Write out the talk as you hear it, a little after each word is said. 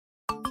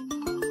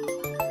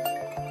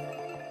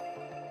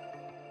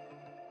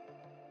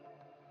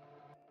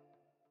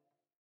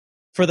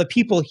for the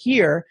people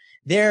here,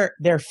 they're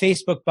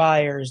Facebook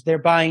buyers, they're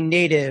buying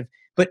native,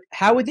 but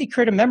how would they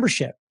create a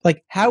membership?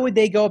 Like, how would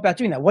they go about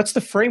doing that? What's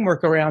the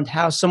framework around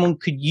how someone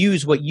could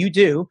use what you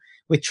do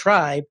with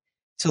Tribe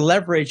to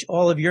leverage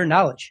all of your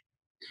knowledge?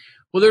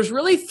 Well, there's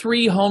really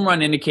three home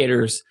run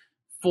indicators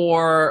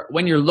for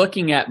when you're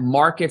looking at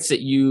markets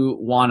that you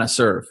want to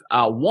serve.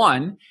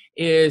 One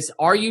is,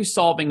 are you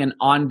solving an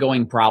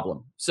ongoing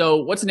problem?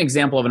 So what's an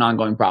example of an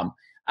ongoing problem?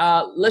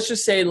 Let's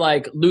just say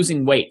like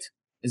losing weight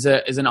is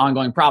an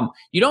ongoing problem.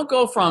 You don't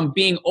go from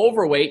being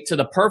overweight to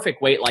the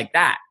perfect weight like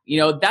that.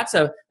 That's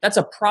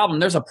a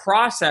problem. There's a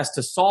process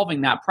to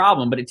solving that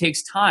problem, but it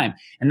takes time.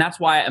 And that's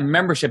why a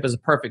membership is a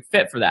perfect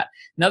fit for that.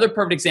 Another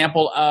perfect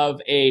example of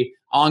a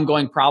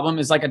ongoing problem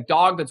is like a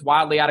dog that's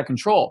wildly out of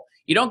control.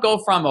 You don't go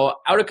from a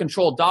out of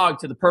control dog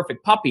to the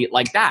perfect puppy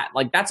like that.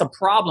 Like, that's a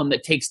problem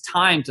that takes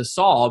time to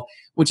solve,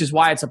 which is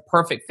why it's a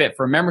perfect fit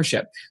for a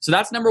membership. So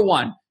that's number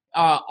one.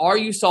 Are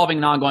you solving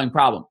an ongoing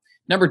problem?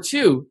 Number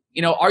two,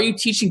 are you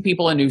teaching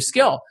people a new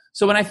skill?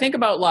 So when I think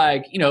about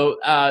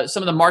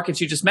some of the markets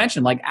you just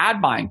mentioned, like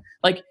ad buying,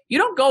 like you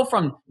don't go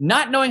from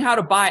not knowing how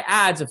to buy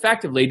ads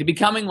effectively to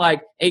becoming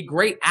like a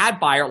great ad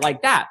buyer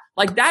like that.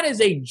 Like, that is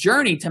a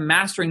journey to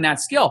mastering that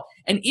skill.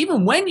 And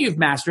even when you've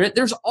mastered it,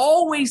 there's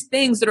always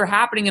things that are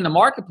happening in the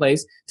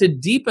marketplace to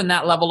deepen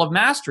that level of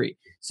mastery.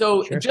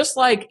 So sure. Just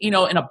like, in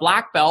a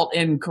black belt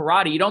in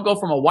karate, you don't go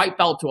from a white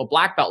belt to a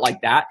black belt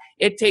like that.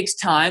 It takes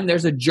time.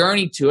 There's a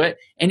journey to it.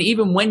 And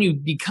even when you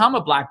become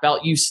a black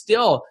belt, you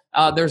still,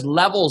 there's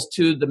levels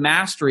to the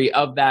mastery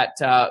of that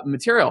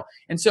material.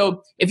 And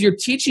so if you're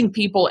teaching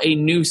people a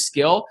new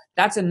skill,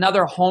 that's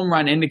another home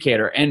run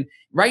indicator. And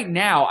right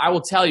now, I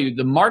will tell you,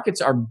 the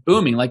markets are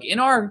booming. Like in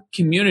our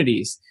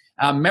communities,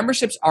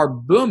 memberships are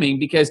booming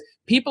because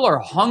people are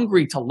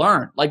hungry to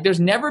learn. Like, there's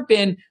never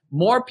been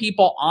more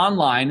people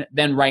online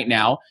than right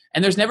now.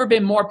 And there's never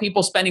been more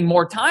people spending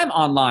more time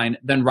online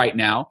than right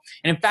now.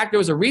 And in fact, there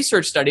was a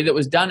research study that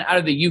was done out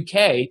of the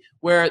UK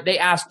where they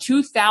asked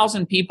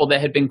 2,000 people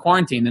that had been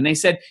quarantined. And they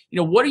said,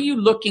 what are you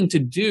looking to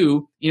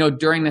do,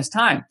 during this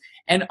time?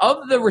 And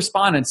of the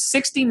respondents,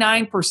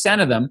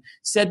 69% of them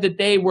said that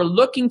they were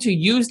looking to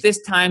use this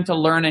time to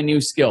learn a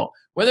new skill,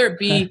 whether it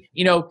be,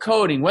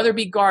 coding, whether it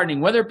be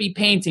gardening, whether it be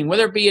painting,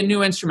 whether it be a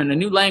new instrument, a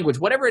new language,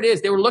 whatever it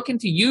is, they were looking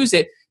to use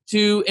it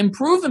to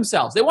improve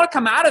themselves. They want to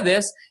come out of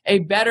this a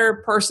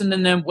better person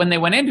than them when they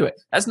went into it.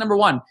 That's number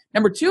one.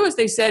 Number two is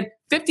they said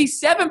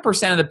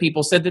 57% of the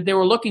people said that they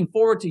were looking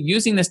forward to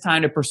using this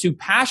time to pursue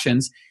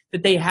passions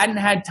that they hadn't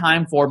had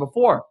time for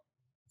before.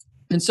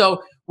 And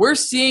so we're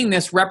seeing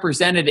this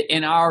represented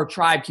in our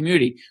tribe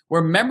community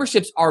where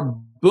memberships are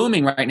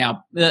booming right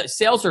now. The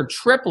sales are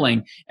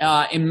tripling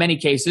in many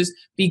cases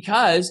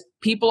because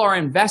people are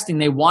investing.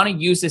 They want to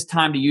use this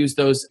time to use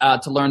those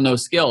to learn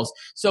those skills.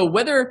 So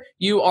whether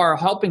you are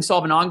helping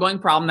solve an ongoing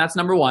problem, that's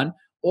number one,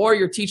 or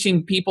you're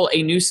teaching people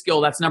a new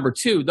skill, that's number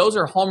two. Those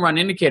are home run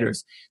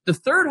indicators. The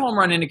third home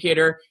run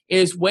indicator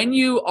is when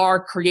you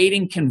are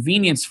creating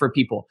convenience for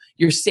people.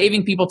 You're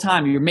saving people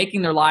time. You're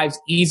making their lives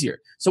easier.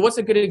 So what's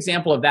a good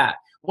example of that?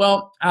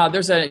 Well,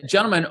 there's a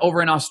gentleman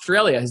over in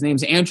Australia. His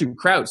name's Andrew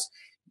Krause.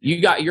 You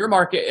got your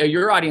market,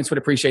 your audience would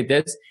appreciate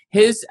this.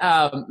 His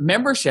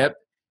membership,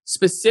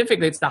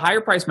 specifically, it's the higher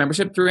price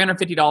membership,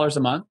 $350 a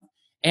month.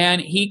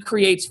 And he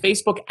creates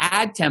Facebook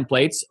ad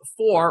templates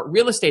for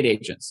real estate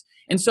agents.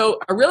 And so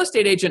a real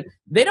estate agent,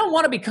 they don't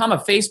want to become a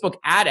Facebook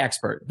ad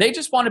expert. They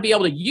just want to be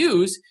able to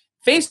use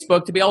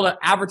Facebook to be able to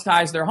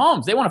advertise their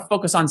homes. They want to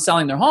focus on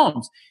selling their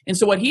homes. And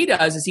so what he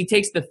does is he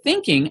takes the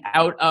thinking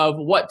out of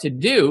what to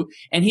do,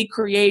 and he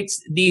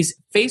creates these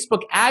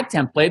Facebook ad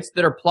templates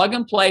that are plug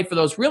and play for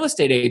those real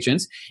estate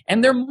agents.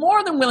 And they're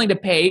more than willing to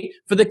pay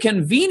for the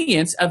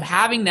convenience of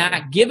having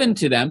that given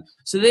to them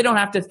so they don't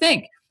have to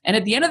think. And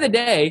at the end of the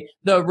day,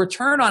 the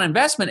return on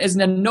investment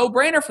isn't a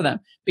no-brainer for them,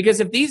 because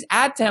if these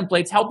ad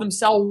templates help them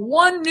sell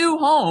one new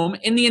home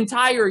in the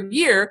entire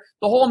year,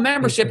 the whole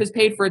membership is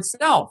paid for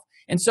itself.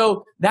 And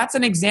so that's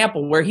an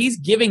example where he's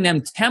giving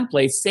them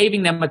templates,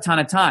 saving them a ton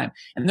of time.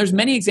 And there's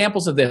many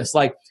examples of this.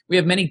 Like, we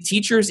have many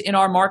teachers in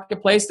our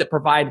marketplace that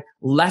provide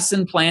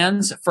lesson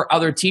plans for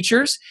other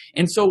teachers.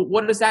 And so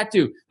what does that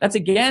do? That's,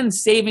 again,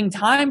 saving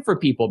time for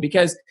people,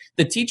 because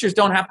the teachers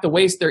don't have to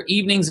waste their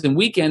evenings and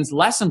weekends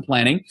lesson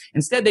planning.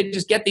 Instead, they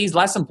just get these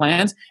lesson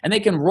plans and they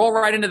can roll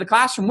right into the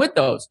classroom with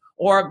those.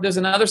 Or there's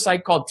another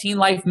site called Teen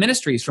Life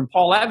Ministries from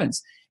Paul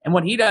Evans. And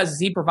what he does is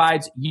he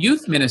provides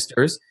youth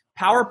ministers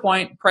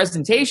PowerPoint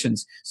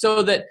presentations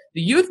so that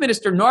the youth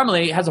minister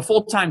normally has a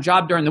full-time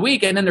job during the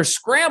week, and then they're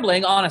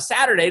scrambling on a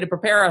Saturday to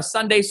prepare a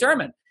Sunday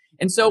sermon.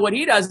 And so what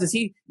he does is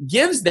he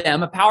gives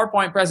them a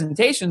PowerPoint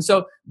presentation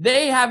so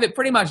they have it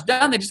pretty much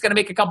done. They just got to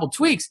make a couple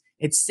tweaks.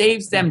 It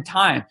saves them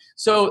time.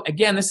 So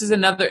again, this is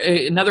another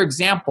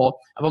example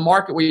of a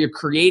market where you're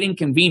creating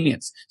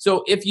convenience.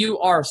 So if you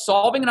are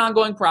solving an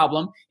ongoing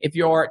problem, if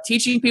you're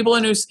teaching people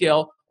a new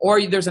skill,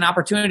 or there's an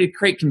opportunity to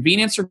create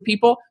convenience for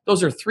people,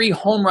 those are three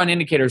home run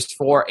indicators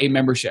for a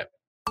membership.